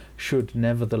constitutionally, should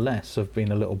nevertheless have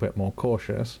been a little bit more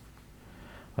cautious.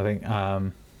 I think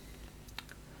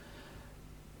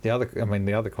the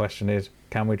other question is,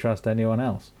 can we trust anyone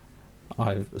else?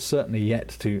 I've certainly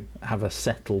yet to have a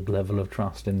settled level of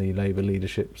trust in the Labour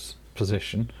leadership's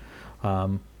position,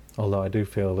 although I do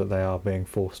feel that they are being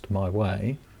forced my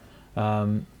way.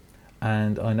 And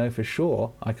I know for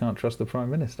sure I can't trust the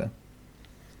Prime Minister.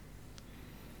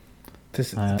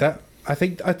 I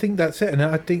think that's it, and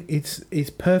I think it's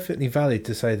perfectly valid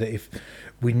to say that if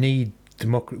we need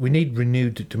we need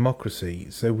renewed democracy,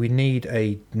 so we need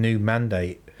a new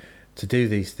mandate to do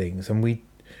these things, and we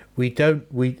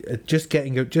just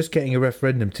getting a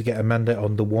referendum to get a mandate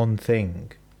on the one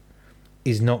thing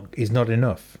is not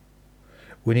enough.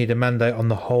 We need a mandate on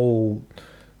the whole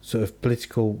sort of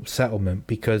political settlement,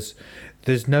 because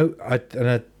there's no.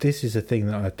 This is a thing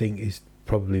that I think is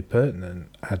probably pertinent.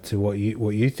 Add to what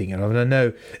you think, and I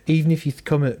know even if you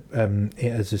come at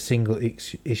it as a single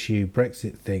issue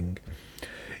Brexit thing,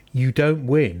 you don't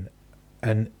win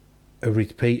a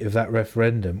repeat of that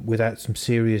referendum without some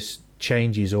serious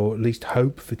changes, or at least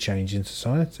hope for change in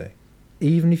society.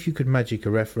 Even if you could magic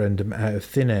a referendum out of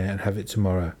thin air and have it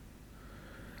tomorrow,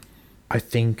 I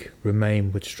think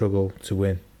Remain would struggle to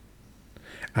win.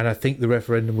 And I think the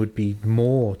referendum would be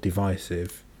more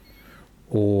divisive,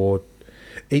 or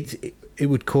it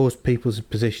would cause people's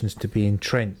positions to be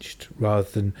entrenched rather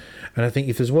than. And I think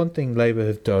if there's one thing Labour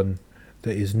have done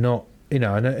that is not, I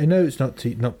know it's not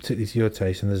particularly to your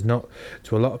taste, and there's not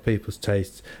to a lot of people's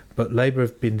tastes, but Labour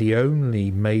have been the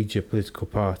only major political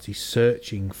party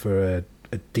searching for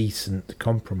a decent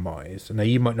compromise. Now,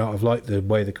 you might not have liked the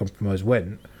way the compromise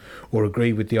went, or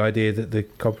agree with the idea that the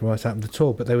compromise happened at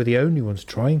all, but they were the only ones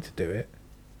trying to do it.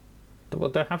 Well,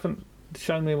 they haven't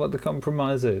shown me what the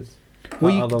compromise is.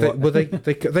 Well, they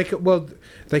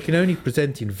can only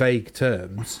present in vague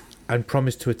terms and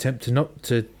promise to attempt to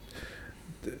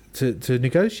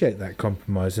negotiate that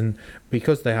compromise, and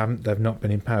because they've not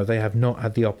been in power, they have not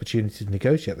had the opportunity to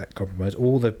negotiate that compromise.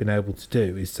 All they've been able to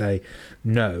do is say,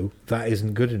 no, that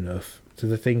isn't good enough, to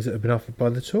the things that have been offered by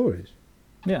the Tories.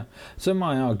 Yeah. So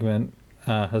my argument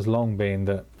has long been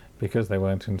that because they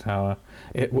weren't in power,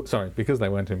 and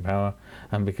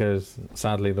because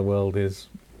sadly the world it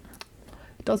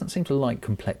doesn't seem to like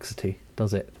complexity,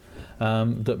 does it?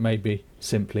 That maybe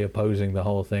simply opposing the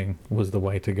whole thing was the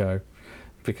way to go.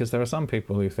 Because there are some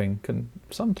people who think, and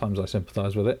sometimes I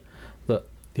sympathise with it, that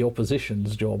the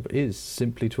opposition's job is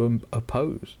simply to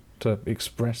oppose, to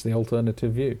express the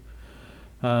alternative view.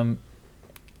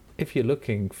 If you're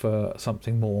looking for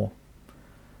something more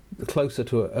closer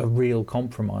to a real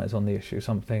compromise on the issue,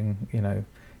 something,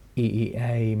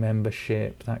 EEA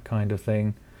membership, that kind of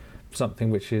thing, something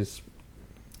which is,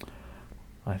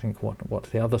 I think, what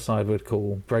the other side would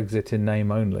call Brexit in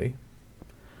name only.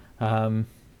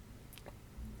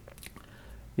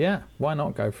 Yeah, why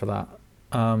not go for that?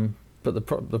 But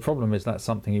the problem is that's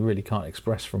something you really can't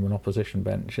express from an opposition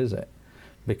bench, is it?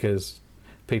 Because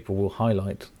people will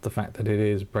highlight the fact that it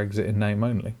is Brexit in name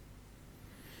only.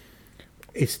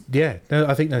 I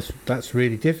think that's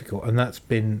really difficult, and that's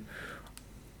been.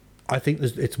 I think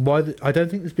I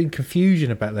don't think there's been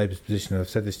confusion about Labour's position. I've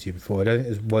said this to you before. I don't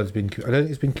think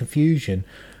there's been confusion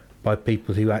by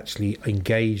people who actually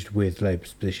engaged with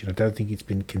Labour's position. I don't think it's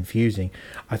been confusing.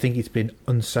 I think it's been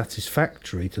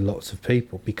unsatisfactory to lots of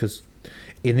people, because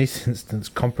in this instance,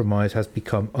 compromise has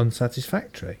become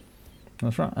unsatisfactory.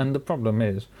 That's right. And the problem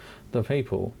is the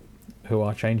people who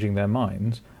are changing their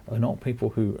minds are not people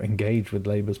who engage with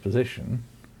Labour's position.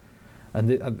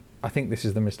 And I think this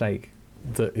is the mistake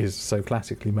that is so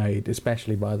classically made,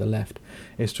 especially by the left,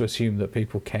 is to assume that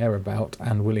people care about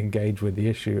and will engage with the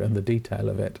issue and the detail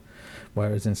of it,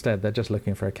 whereas instead they're just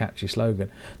looking for a catchy slogan.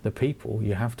 The people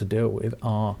you have to deal with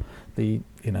are the,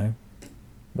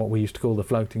 what we used to call the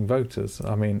floating voters.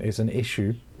 I mean, it's an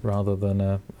issue rather than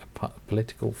a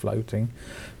political floating,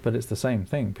 but it's the same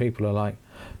thing. People are like,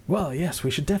 well, yes, we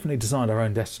should definitely decide our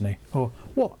own destiny. Or,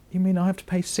 what? You mean I have to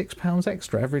pay £6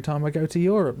 extra every time I go to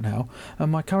Europe now,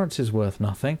 and my currency's worth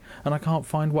nothing, and I can't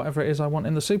find whatever it is I want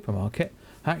in the supermarket?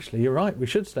 Actually, you're right, we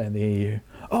should stay in the EU.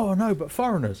 Oh, no, but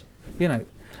foreigners,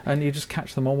 and you just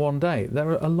catch them on one day. There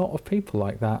are a lot of people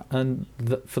like that, and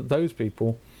for those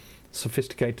people,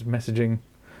 sophisticated messaging,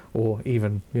 or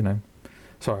even,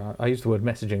 sorry, I used the word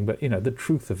messaging, but, the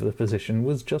truth of the position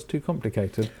was just too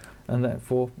complicated and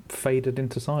therefore faded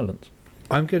into silence.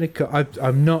 I'm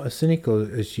not as cynical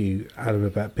as you, Adam,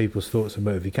 about people's thoughts and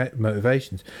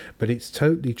motivations, but it's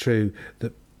totally true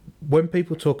that when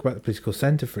people talk about the political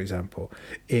centre, for example,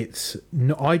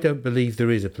 I don't believe there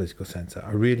is a political centre.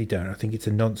 I really don't. I think it's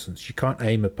a nonsense. You can't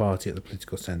aim a party at the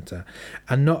political centre.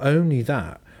 And not only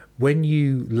that, when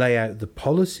you lay out the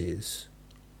policies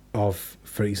of,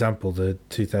 for example, the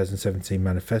 2017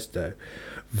 manifesto,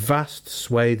 vast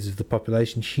swathes of the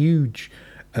population, huge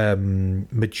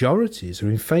majorities are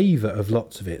in favour of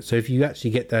lots of it. So if you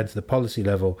actually get down to the policy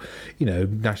level,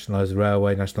 nationalise the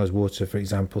railway, nationalise water, for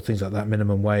example, things like that,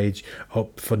 minimum wage,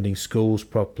 up funding schools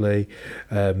properly,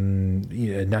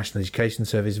 national education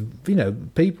service,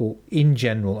 people in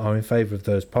general are in favour of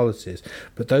those policies.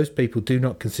 But those people do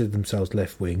not consider themselves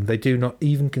left-wing. They do not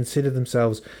even consider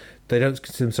themselves, they don't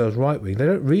consider themselves right-wing. They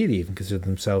don't really even consider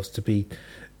themselves to be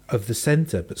of the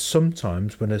centre. But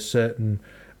sometimes when a certain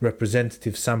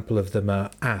representative sample of them are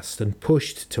asked and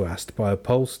pushed to ask by a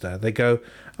pollster, they go,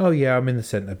 oh yeah, I'm in the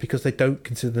centre, because they don't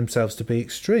consider themselves to be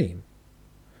extreme.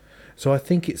 So I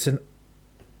think it's a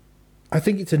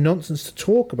nonsense to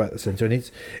talk about the centre, and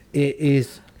it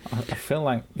is. I feel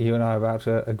like you and I are about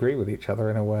to agree with each other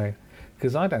in a way,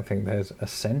 because I don't think there's a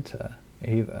centre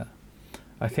either.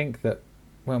 I think that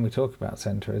when we talk about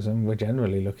centrism, we're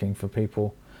generally looking for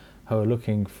people who are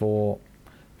looking for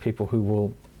people who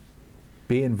will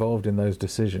be involved in those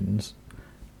decisions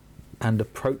and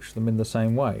approach them in the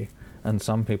same way. And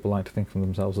some people like to think of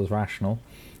themselves as rational,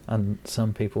 and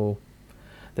some people,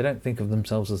 they don't think of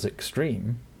themselves as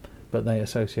extreme, but they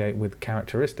associate with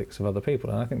characteristics of other people.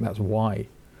 And I think that's why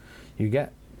you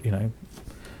get,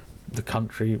 the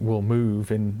country will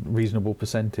move in reasonable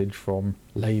percentage from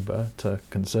Labour to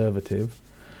Conservative,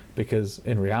 because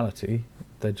in reality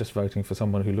they're just voting for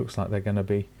someone who looks like they're going to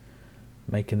be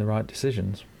making the right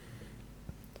decisions.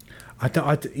 I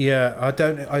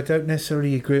don't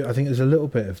necessarily agree. I think there's a little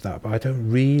bit of that, but I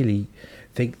don't really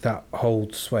think that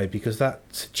holds sway, because that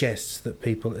suggests that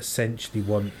people essentially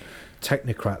want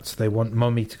technocrats. They want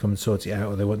mummy to come and sort it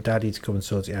out, or they want daddy to come and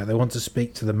sort it out. They want to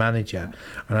speak to the manager,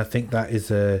 and I think that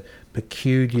is a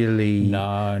peculiarly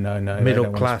no middle they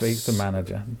don't class. Want to speak to the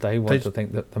manager. They want to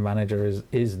think that the manager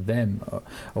is them,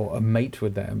 or a mate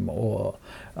with them, or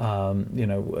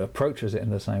approaches it in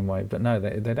the same way. But no,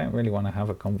 they don't really want to have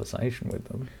a conversation with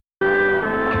them.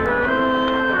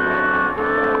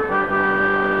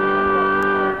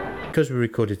 Because we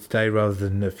recorded today rather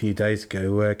than a few days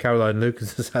ago, Caroline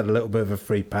Lucas has had a little bit of a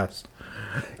free pass.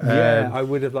 I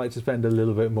would have liked to spend a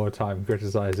little bit more time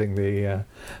criticising the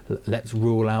let's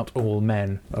rule out all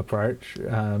men approach,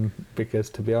 because,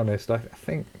 to be honest, I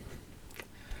think,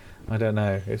 I don't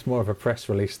know, it's more of a press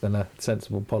release than a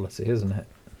sensible policy, isn't it?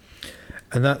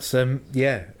 And that's well,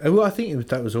 I think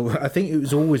it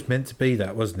was always meant to be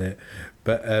that, wasn't it?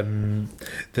 But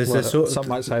some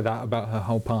might say that about her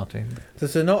whole party.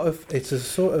 It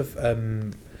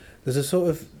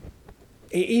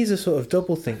is a sort of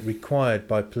double think required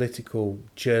by political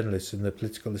journalists and the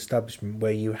political establishment,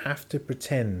 where you have to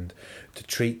pretend to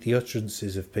treat the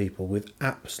utterances of people with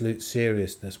absolute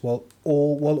seriousness, while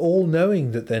all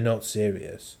knowing that they're not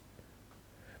serious.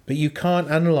 But you can't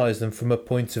analyse them from a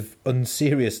point of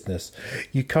unseriousness.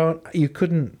 You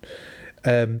couldn't.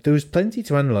 There was plenty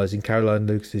to analyse in Caroline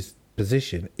Lucas's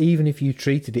position. Even if you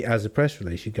treated it as a press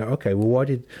release, you'd go, okay, well,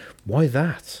 why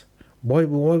that? Why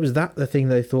was that the thing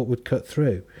they thought would cut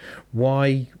through?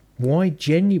 Did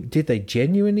they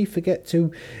genuinely forget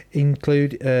to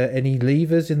include any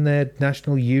levers in their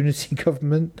national unity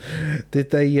government?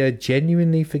 Did they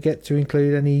genuinely forget to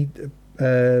include any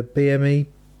BME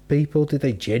people? Did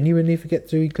they genuinely forget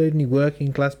to include any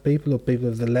working class people or people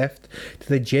of the left? Did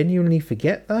they genuinely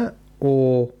forget that,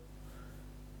 or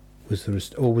was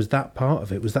that part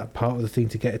of it? Was that part of the thing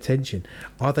to get attention?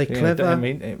 Are they clever?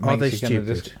 Are they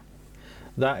stupid?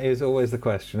 That is always the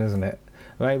question, isn't it?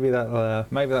 Maybe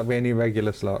that'll be an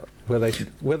irregular slot. Were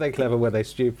they clever? Were they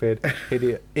stupid?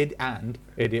 Idiot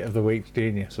of the week,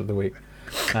 genius of the week.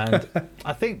 And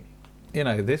I think,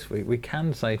 this week we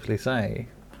can safely say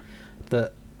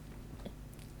that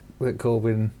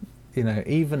Corbyn,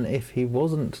 even if he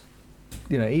wasn't,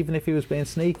 even if he was being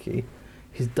sneaky,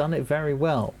 he's done it very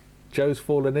well. Joe's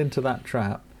fallen into that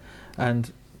trap,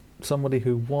 and somebody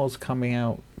who was coming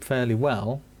out fairly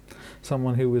well,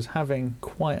 someone who was having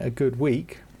quite a good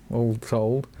week, all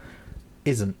told,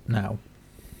 isn't now.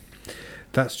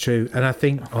 That's true. And I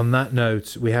think on that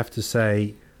note, we have to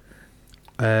say,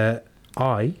 John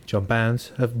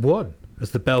Bounds, have won.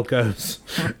 as the bell goes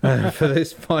for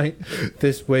this fight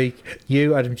this week.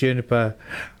 You, Adam Juniper,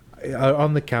 are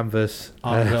on the canvas.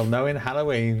 Well, knowing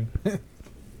Halloween.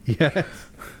 Yes.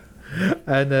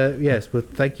 And yes, well,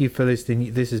 thank you for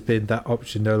listening. This has been That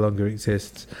Option No Longer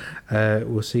Exists.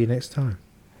 We'll see you next time.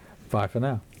 Bye for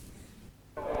now.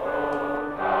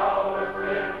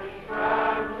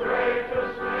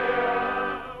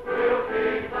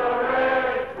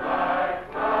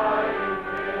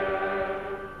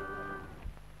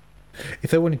 If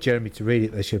they wanted Jeremy to read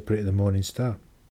it, they should put it in the Morning Star.